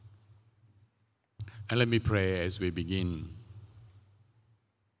And let me pray as we begin.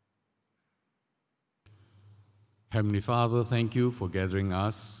 Heavenly Father, thank you for gathering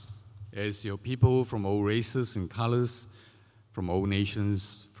us as your people from all races and colors, from all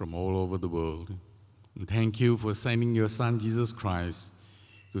nations, from all over the world. And thank you for sending your Son, Jesus Christ,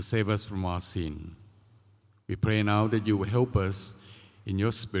 to save us from our sin. We pray now that you will help us in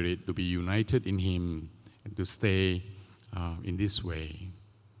your spirit to be united in him and to stay in this way.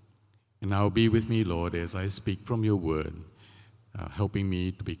 And now be with me, Lord, as I speak from your word, helping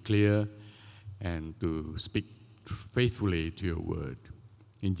me to be clear and to speak faithfully to your word.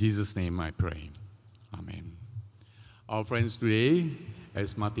 In Jesus' name I pray. Amen. Our friends, today,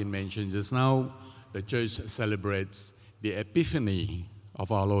 as Martin mentioned just now, the church celebrates the Epiphany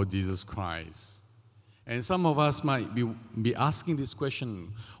of our Lord Jesus Christ. And some of us might be asking this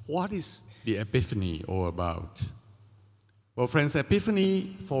question, what is the Epiphany all about? Well, friends,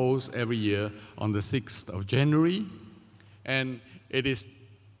 Epiphany falls every year on the 6th of January, and it is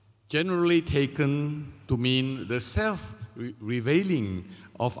generally taken to mean the self-revealing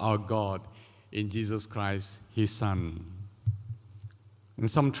of our God in Jesus Christ, his Son. And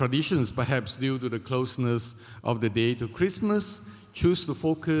some traditions, perhaps due to the closeness of the day to Christmas, choose to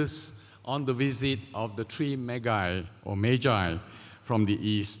focus on the visit of the three Magi from the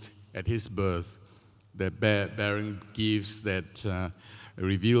east at his birth, the bearing gifts that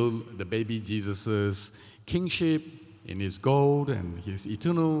reveal the baby Jesus' kingship in his gold and his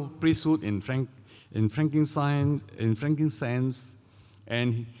eternal priesthood in frankincense,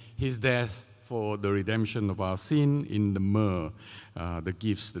 and his death for the redemption of our sin in the myrrh, the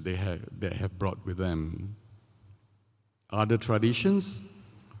gifts that they have brought with them. Other traditions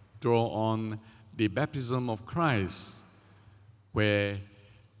draw on the baptism of Christ, where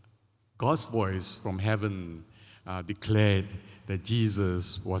God's voice from heaven declared that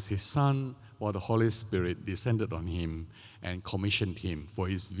Jesus was his Son, while the Holy Spirit descended on him and commissioned him for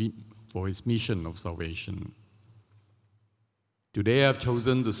his mission of salvation. Today I've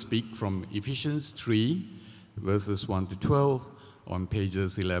chosen to speak from Ephesians 3, verses 1 to 12, on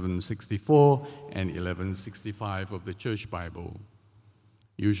pages 1164 and 1165 of the Church Bible.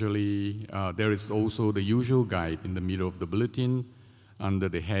 Usually, there is also the usual guide in the middle of the bulletin under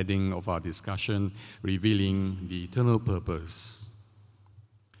the heading of our discussion, Revealing the Eternal Purpose.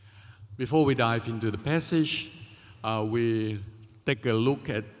 Before we dive into the passage, we take a look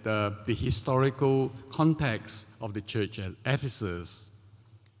at the historical context of the church at Ephesus,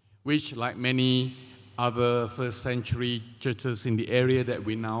 which, like many other first-century churches in the area that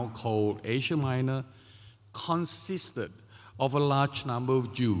we now call Asia Minor, consisted of a large number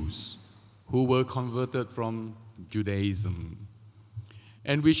of Jews who were converted from Judaism,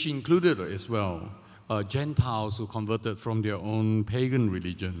 and which included as well Gentiles who converted from their own pagan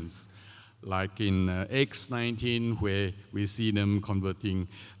religions, like in Acts 19, where we see them converting,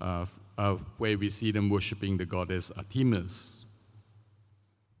 where we see them worshiping the goddess Artemis.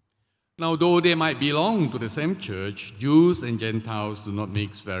 Now, though they might belong to the same church, Jews and Gentiles do not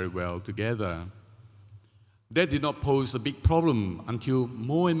mix very well together. That did not pose a big problem until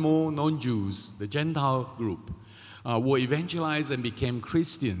more and more non-Jews, the Gentile group, were evangelized and became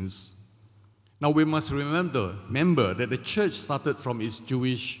Christians. Now we must remember that the church started from its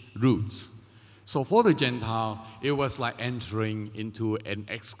Jewish roots. So for the Gentile, it was like entering into an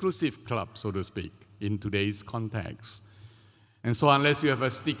exclusive club, so to speak, in today's context. And so unless you have a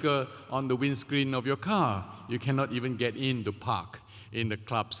sticker on the windscreen of your car, you cannot even get in to park in the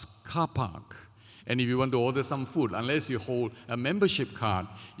club's car park. And if you want to order some food, unless you hold a membership card,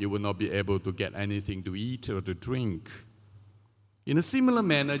 you will not be able to get anything to eat or to drink. In a similar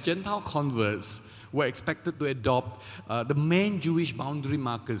manner, Gentile converts were expected to adopt the main Jewish boundary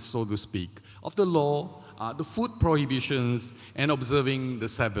markers, so to speak, of the law, the food prohibitions, and observing the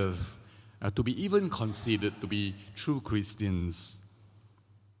Sabbath, to be even considered to be true Christians.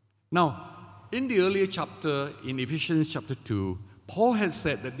 Now, in the earlier chapter, in Ephesians chapter 2, Paul had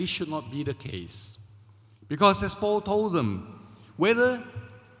said that this should not be the case. Because as Paul told them, whether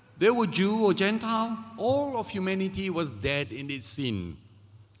they were Jew or Gentile, all of humanity was dead in its sin.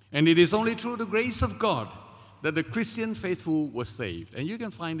 And it is only through the grace of God that the Christian faithful was saved. And you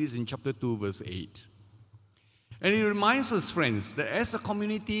can find this in chapter 2, verse 8. And it reminds us, friends, that as a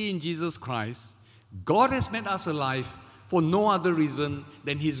community in Jesus Christ, God has made us alive for no other reason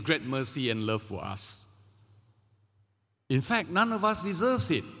than his great mercy and love for us. In fact, none of us deserves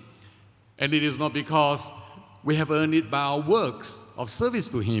it. And it is not because we have earned it by our works of service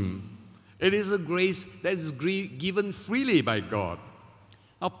to him. It is a grace that is given freely by God.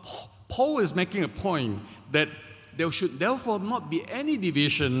 Now, Paul is making a point that there should therefore not be any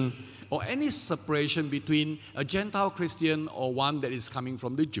division or any separation between a Gentile Christian or one that is coming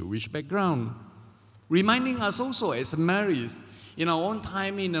from the Jewish background. Reminding us also as Marys, in our own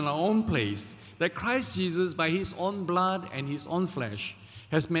time, in our own place, that Christ Jesus, by his own blood and his own flesh,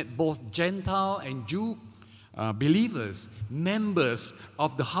 has made both Gentile and Jew believers members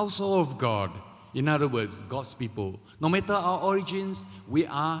of the household of God. In other words, God's people. No matter our origins, we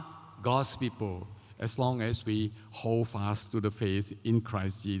are God's people, as long as we hold fast to the faith in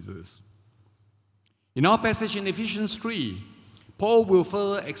Christ Jesus. In our passage in Ephesians 3, Paul will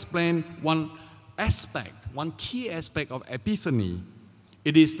further explain one key aspect of Epiphany.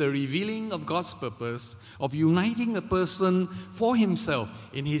 It is the revealing of God's purpose of uniting a person for himself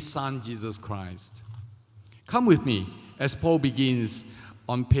in his Son, Jesus Christ. Come with me as Paul begins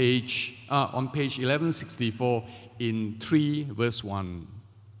on page 1164 in 3 verse 1.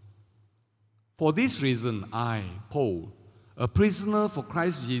 For this reason, I, Paul, a prisoner for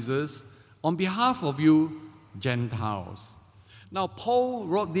Christ Jesus, on behalf of you Gentiles. Now, Paul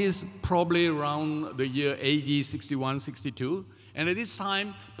wrote this probably around the year AD 61, 62. And at this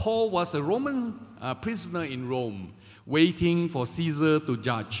time, Paul was a Roman prisoner in Rome, waiting for Caesar to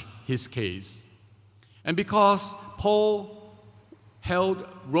judge his case. And because Paul held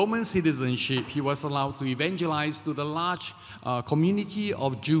Roman citizenship, he was allowed to evangelize to the large community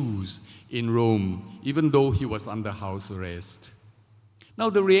of Jews in Rome, even though he was under house arrest. Now,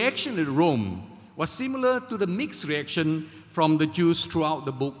 the reaction in Rome was similar to the mixed reaction from the Jews throughout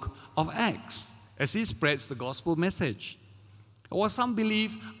the book of Acts, as he spreads the gospel message. While some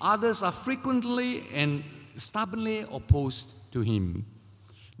believe, others are frequently and stubbornly opposed to him.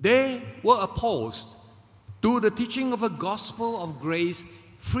 They were opposed to the teaching of a gospel of grace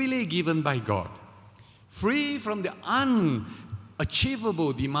freely given by God, free from the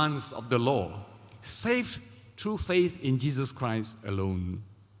unachievable demands of the law, saved through faith in Jesus Christ alone.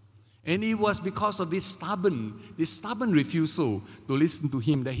 And it was because of this stubborn refusal to listen to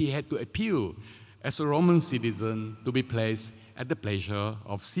him that he had to appeal as a Roman citizen to be placed at the pleasure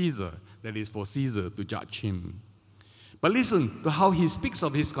of Caesar, that is, for Caesar to judge him. But listen to how he speaks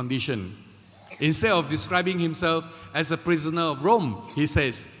of his condition. Instead of describing himself as a prisoner of Rome, he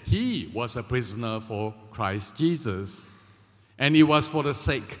says he was a prisoner for Christ Jesus. And it was for the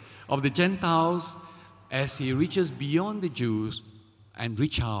sake of the Gentiles as he reaches beyond the Jews and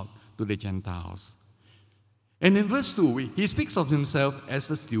reach out to the Gentiles. And in verse 2, he speaks of himself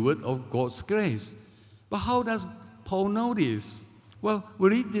as a steward of God's grace. But how does Paul know this? Well, we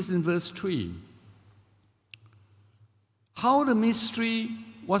read this in verse 3. How the mystery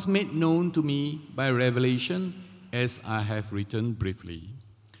was made known to me by revelation, as I have written briefly.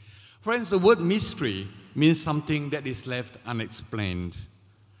 Friends, the word mystery means something that is left unexplained.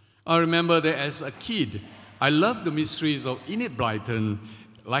 I remember that as a kid, I loved the mysteries of Enid Blyton,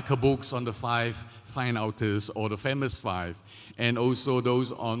 like her books on the 5 fine authors or the famous 5, and also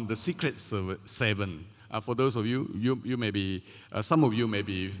those on the Secret 7. For those of you may be, some of you may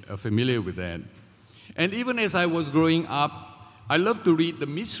be familiar with that. And even as I was growing up, I loved to read the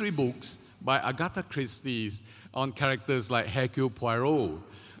mystery books by Agatha Christie on characters like Hercule Poirot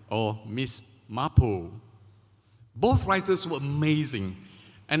or Miss Marple. Both writers were amazing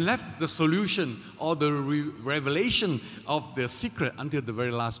and left the solution or the revelation of the secret until the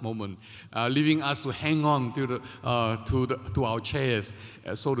very last moment, leaving us to hang on to our chairs,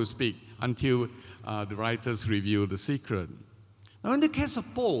 so to speak, until the writers reveal the secret. Now, in the case of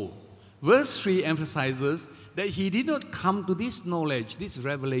Paul, verse 3 emphasizes that he did not come to this knowledge, this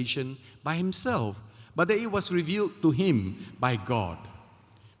revelation, by himself, but that it was revealed to him by God.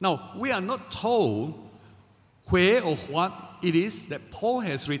 Now, we are not told where or what it is that Paul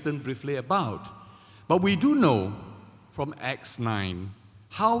has written briefly about, but we do know from Acts 9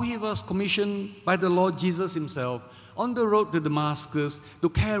 how he was commissioned by the Lord Jesus himself on the road to Damascus to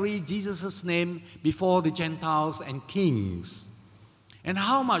carry Jesus' name before the Gentiles and kings, and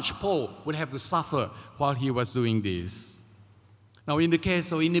how much Paul would have to suffer while he was doing this. Now, in the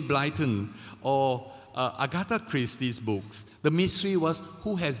case of Enid Blyton or Agatha Christie's books, the mystery was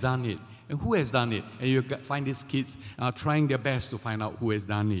who has done it and who has done it. And you find these kids trying their best to find out who has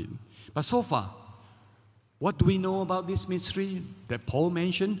done it. But so far, what do we know about this mystery that Paul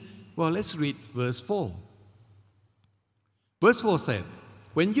mentioned? Well, let's read verse 4. Verse 4 said,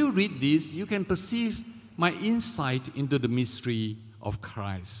 "When you read this, you can perceive my insight into the mystery of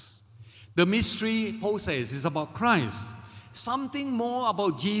Christ." The mystery, Paul says, is about Christ. Something more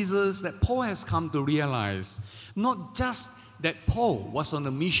about Jesus that Paul has come to realize. Not just that Paul was on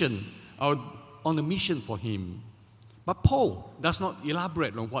a mission for him. But Paul does not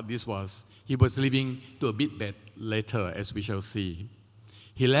elaborate on what this was. He was leaving to a bit later, as we shall see.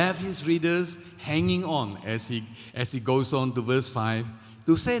 He left his readers hanging on as he goes on to verse 5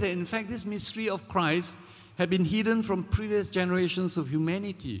 to say that in fact this mystery of Christ had been hidden from previous generations of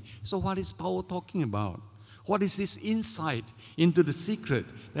humanity. So what is Paul talking about? What is this insight into the secret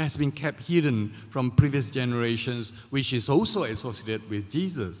that has been kept hidden from previous generations, which is also associated with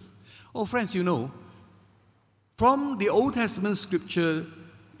Jesus? Oh, friends, you know, from the Old Testament scripture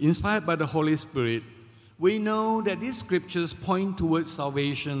inspired by the Holy Spirit, we know that these scriptures point towards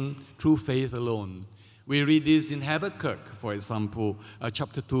salvation through faith alone. We read this in Habakkuk, for example,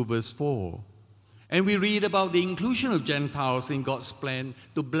 chapter 2, verse 4. And we read about the inclusion of Gentiles in God's plan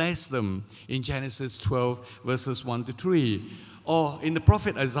to bless them in Genesis 12, verses 1 to 3. Or in the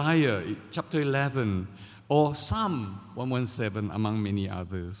prophet Isaiah, chapter 11, or Psalm 117, among many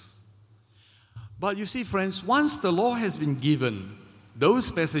others. But you see, friends, once the law has been given,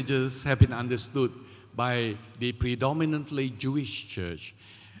 those passages have been understood by the predominantly Jewish church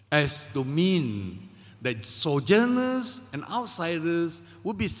as to mean that sojourners and outsiders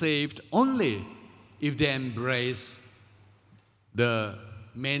would be saved only if they embrace the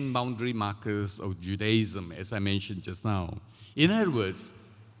main boundary markers of Judaism, as I mentioned just now. In other words,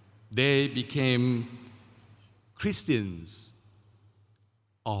 they became Christians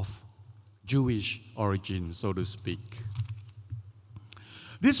of Jewish origin, so to speak.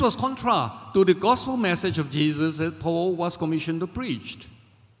 This was contra to the gospel message of Jesus that Paul was commissioned to preach.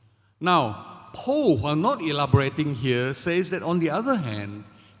 Now, Paul, while not elaborating here, says that on the other hand,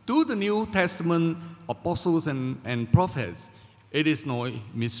 to the New Testament apostles and prophets, it is no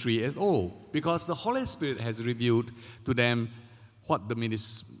mystery at all, because the Holy Spirit has revealed to them what the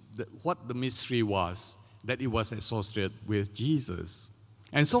mystery was, that it was associated with Jesus.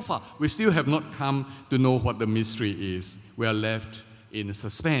 And so far, we still have not come to know what the mystery is. We are left in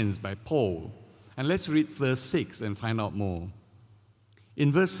suspense by Paul. And let's read verse 6 and find out more.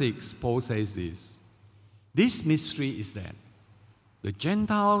 In verse 6, Paul says this: "This mystery is that the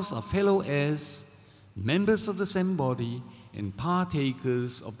Gentiles are fellow heirs, members of the same body, and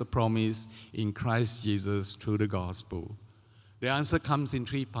partakers of the promise in Christ Jesus through the gospel." The answer comes in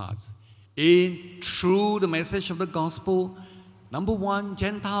three parts. Through the message of the gospel, number one,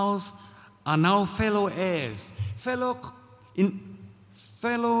 Gentiles are now fellow heirs, fellow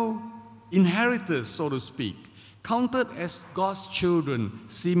inheritors, so to speak, counted as God's children,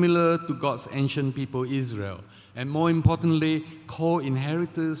 similar to God's ancient people Israel, and more importantly,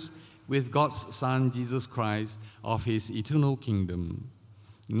 co-inheritors with God's Son, Jesus Christ, of his eternal kingdom.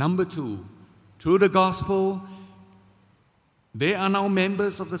 Number two, through the gospel, they are now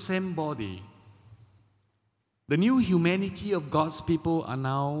members of the same body. The new humanity of God's people are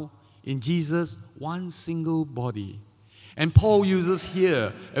now, in Jesus, one single body. And Paul uses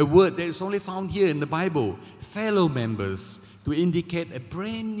here a word that is only found here in the Bible, fellow members, to indicate a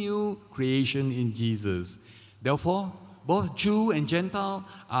brand new creation in Jesus. Therefore, both Jew and Gentile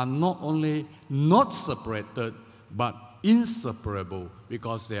are not only not separated, but inseparable,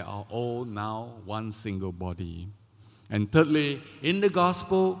 because they are all now one single body. And thirdly, in the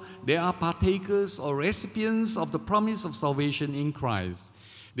gospel, they are partakers or recipients of the promise of salvation in Christ.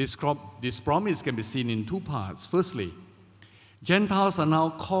 This promise can be seen in two parts. Firstly, Gentiles are now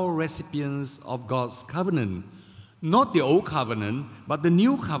co-recipients of God's covenant, not the old covenant, but the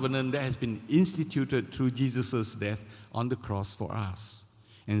new covenant that has been instituted through Jesus' death on the cross for us.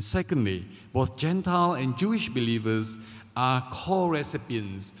 And secondly, both Gentile and Jewish believers are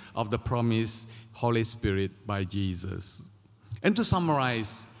co-recipients of the promised Holy Spirit by Jesus. And to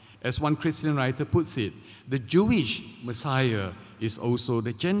summarize, as one Christian writer puts it, the Jewish Messiah is also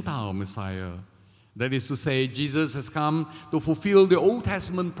the Gentile Messiah. That is to say, Jesus has come to fulfill the Old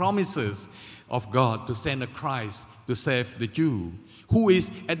Testament promises of God to send a Christ to save the Jew, who is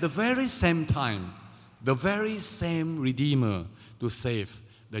at the very same time the very same Redeemer to save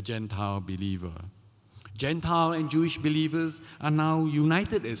the Gentile believer. Gentile and Jewish believers are now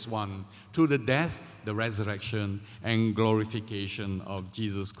united as one through the death, the resurrection, and glorification of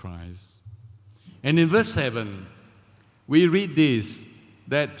Jesus Christ. And in verse 7, we read this,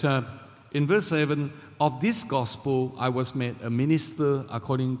 that in verse 7, "Of this gospel I was made a minister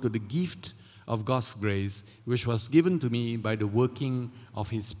according to the gift of God's grace, which was given to me by the working of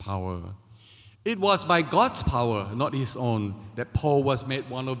his power." It was by God's power, not his own, that Paul was made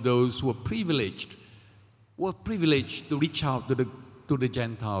one of those who were privileged to reach out to the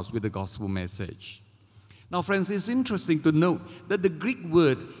Gentiles with the gospel message. Now, friends, it's interesting to note that the Greek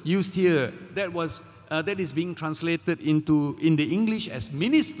word used here that is being translated in the English as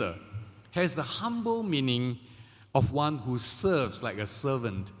minister has the humble meaning of one who serves like a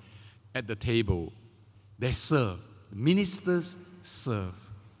servant at the table. They serve. Ministers serve.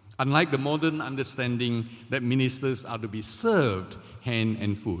 unlike the modern understanding that ministers are to be served hand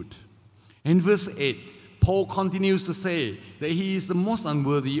and foot. In verse 8, Paul continues to say that he is the most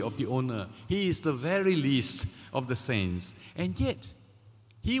unworthy of the honor. He is the very least of the saints. And yet,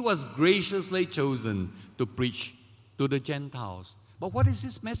 he was graciously chosen to preach to the Gentiles. But what is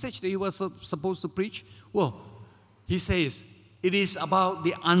this message that he was supposed to preach? Well, he says, it is about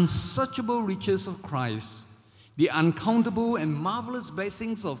the unsearchable riches of Christ, the uncountable and marvelous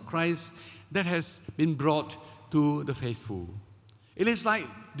blessings of Christ that has been brought to the faithful. It is like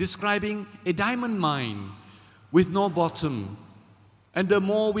describing a diamond mine with no bottom. And the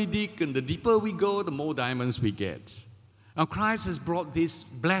more we dig and the deeper we go, the more diamonds we get. Now Christ has brought this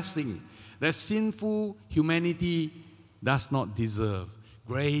blessing that sinful humanity does not deserve.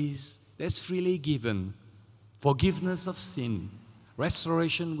 Grace that's freely given, forgiveness of sin,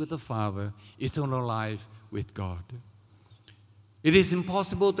 restoration with the Father, eternal life with God. It is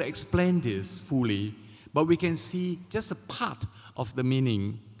impossible to explain this fully, but we can see just a part of the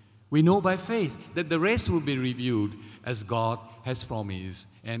meaning. We know by faith that the rest will be revealed as God has promised.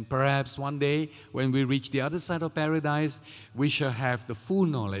 And perhaps one day, when we reach the other side of paradise, we shall have the full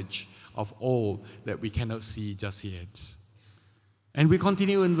knowledge of all that we cannot see just yet. And we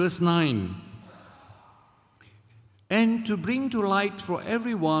continue in verse 9. And to bring to light for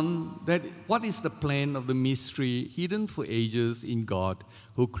everyone that what is the plan of the mystery hidden for ages in God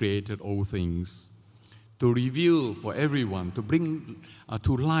who created all things. To reveal for everyone, to bring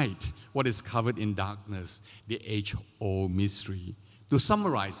to light what is covered in darkness, the age-old mystery. To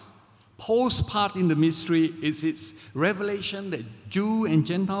summarize, Paul's part in the mystery is its revelation that Jew and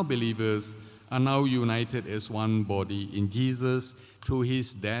Gentile believers are now united as one body in Jesus through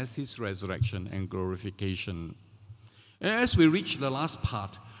his death, his resurrection, and glorification. As we reach the last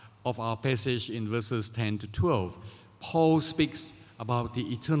part of our passage in verses 10 to 12, Paul speaks about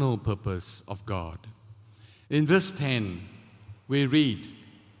the eternal purpose of God. In verse 10, we read,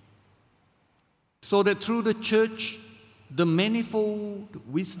 so that through the church, the manifold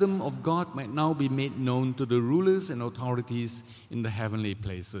wisdom of God might now be made known to the rulers and authorities in the heavenly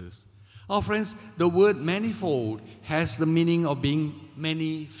places. Our friends, the word manifold has the meaning of being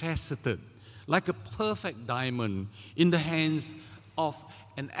many-faceted, like a perfect diamond in the hands of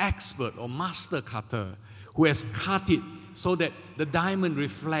an expert or master cutter who has cut it so that the diamond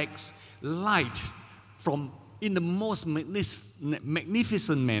reflects light from in the most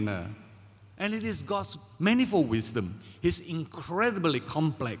magnificent manner. And it is God's manifold wisdom, his incredibly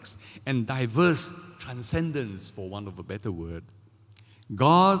complex and diverse transcendence, for want of a better word.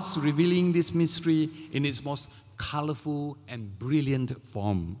 God's revealing this mystery in its most colorful and brilliant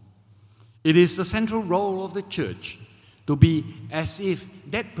form. It is the central role of the church to be as if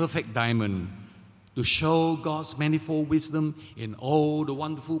that perfect diamond, to show God's manifold wisdom in all the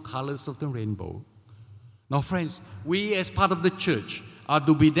wonderful colors of the rainbow. Now, friends, we as part of the church are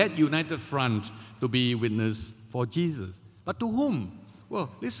to be that united front to be witness for Jesus. But to whom? Well,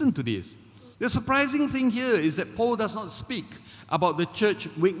 listen to this. The surprising thing here is that Paul does not speak about the church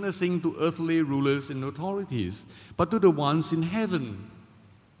witnessing to earthly rulers and authorities, but to the ones in heaven.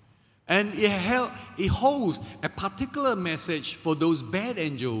 And it holds a particular message for those bad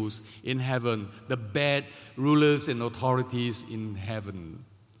angels in heaven, the bad rulers and authorities in heaven.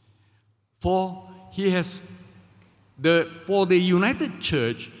 For the united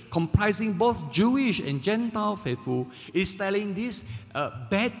church, comprising both Jewish and Gentile faithful, is telling this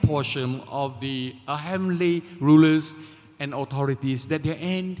bad portion of the heavenly rulers and authorities that their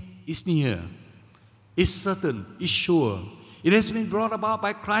end is near, is certain, is sure. It has been brought about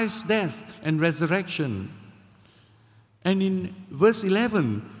by Christ's death and resurrection. And in verse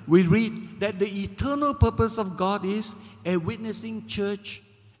 11, we read that the eternal purpose of God is a witnessing church,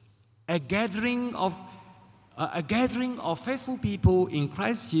 a gathering of faithful people in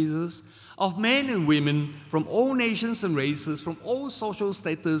Christ Jesus, of men and women from all nations and races, from all social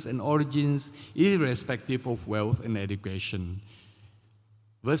status and origins, irrespective of wealth and education.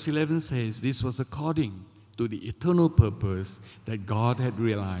 Verse 11 says, this was according to the eternal purpose that God had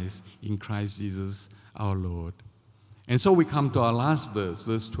realized in Christ Jesus our Lord. And so we come to our last verse,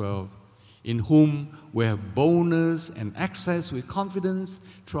 verse 12, in whom we have boldness and access with confidence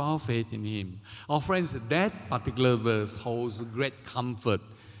through our faith in him. Our friends, that particular verse holds great comfort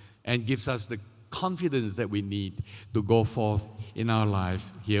and gives us the confidence that we need to go forth in our life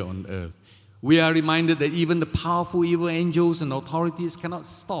here on earth. We are reminded that even the powerful evil angels and authorities cannot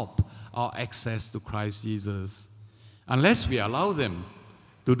stop our access to Christ Jesus unless we allow them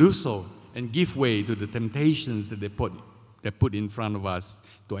to do so and give way to the temptations that they put in front of us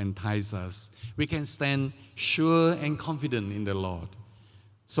to entice us. We can stand sure and confident in the Lord.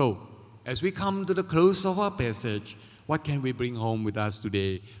 So, as we come to the close of our passage, what can we bring home with us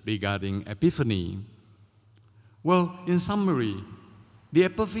today regarding Epiphany? Well, in summary, the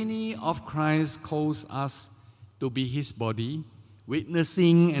Epiphany of Christ calls us to be His body,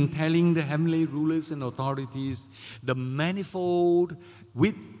 witnessing and telling the heavenly rulers and authorities the manifold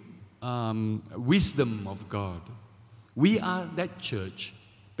wisdom of God. We are that church,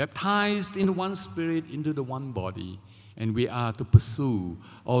 baptized in one spirit into the one body, and we are to pursue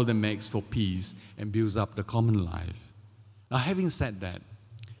all that makes for peace and builds up the common life. Now, having said that,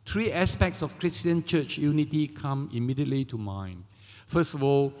 three aspects of Christian church unity come immediately to mind. First of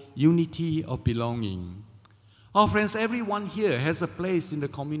all, unity of belonging. Our friends, everyone here has a place in the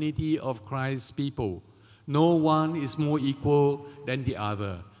community of Christ's people. No one is more equal than the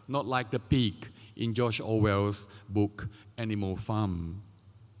other, not like the pig in George Orwell's book, Animal Farm.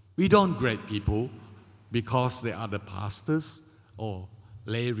 We don't grade people because they are the pastors or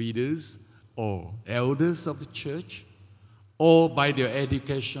lay readers or elders of the church, or by their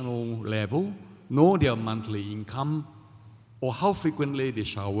educational level, nor their monthly income, or how frequently they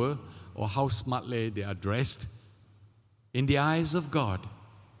shower, or how smartly they are dressed. In the eyes of God,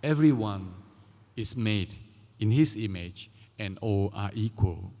 everyone is made in His image, and all are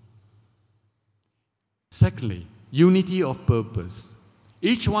equal. Secondly, unity of purpose.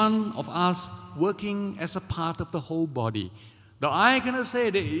 Each one of us working as a part of the whole body. The eye cannot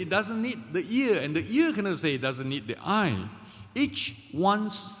say that it doesn't need the ear, and the ear cannot say it doesn't need the eye. Each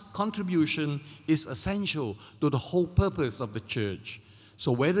one's contribution is essential to the whole purpose of the church.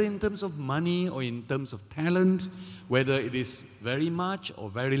 So whether in terms of money or in terms of talent, whether it is very much or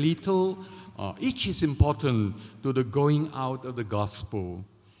very little, each is important to the going out of the gospel.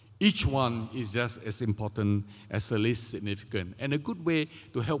 Each one is just as important as the least significant. And a good way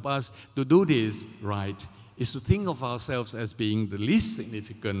to help us to do this right is to think of ourselves as being the least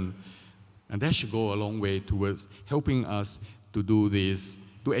significant, and that should go a long way towards helping us to do this,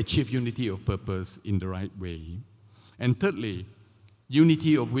 to achieve unity of purpose in the right way. And thirdly,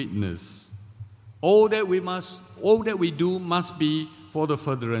 unity of witness. All that we do must be for the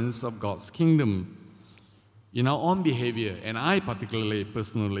furtherance of God's kingdom. In our own behavior, and I particularly,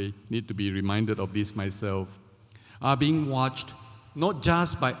 personally, need to be reminded of this myself, are being watched not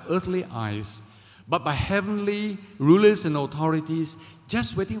just by earthly eyes, but by heavenly rulers and authorities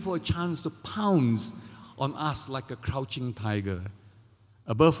just waiting for a chance to pounce on us like a crouching tiger.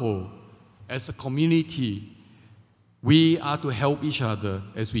 Above all, as a community, we are to help each other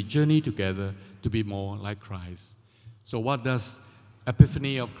as we journey together to be more like Christ. So what does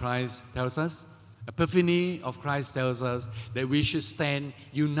Epiphany of Christ tell us? Epiphany of Christ tells us that we should stand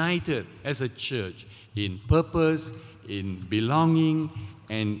united as a church in purpose, in belonging,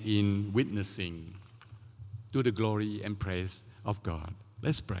 and in witnessing to the glory and praise of God.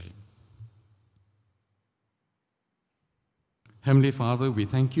 Let's pray. Heavenly Father, we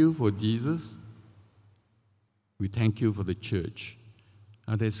thank you for Jesus. We thank you for the church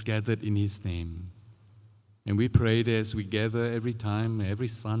that's gathered in His name. And we pray that as we gather every time, every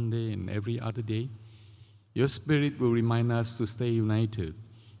Sunday and every other day, your Spirit will remind us to stay united,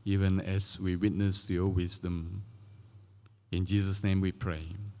 even as we witness to your wisdom. In Jesus' name we pray.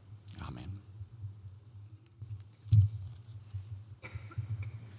 Amen.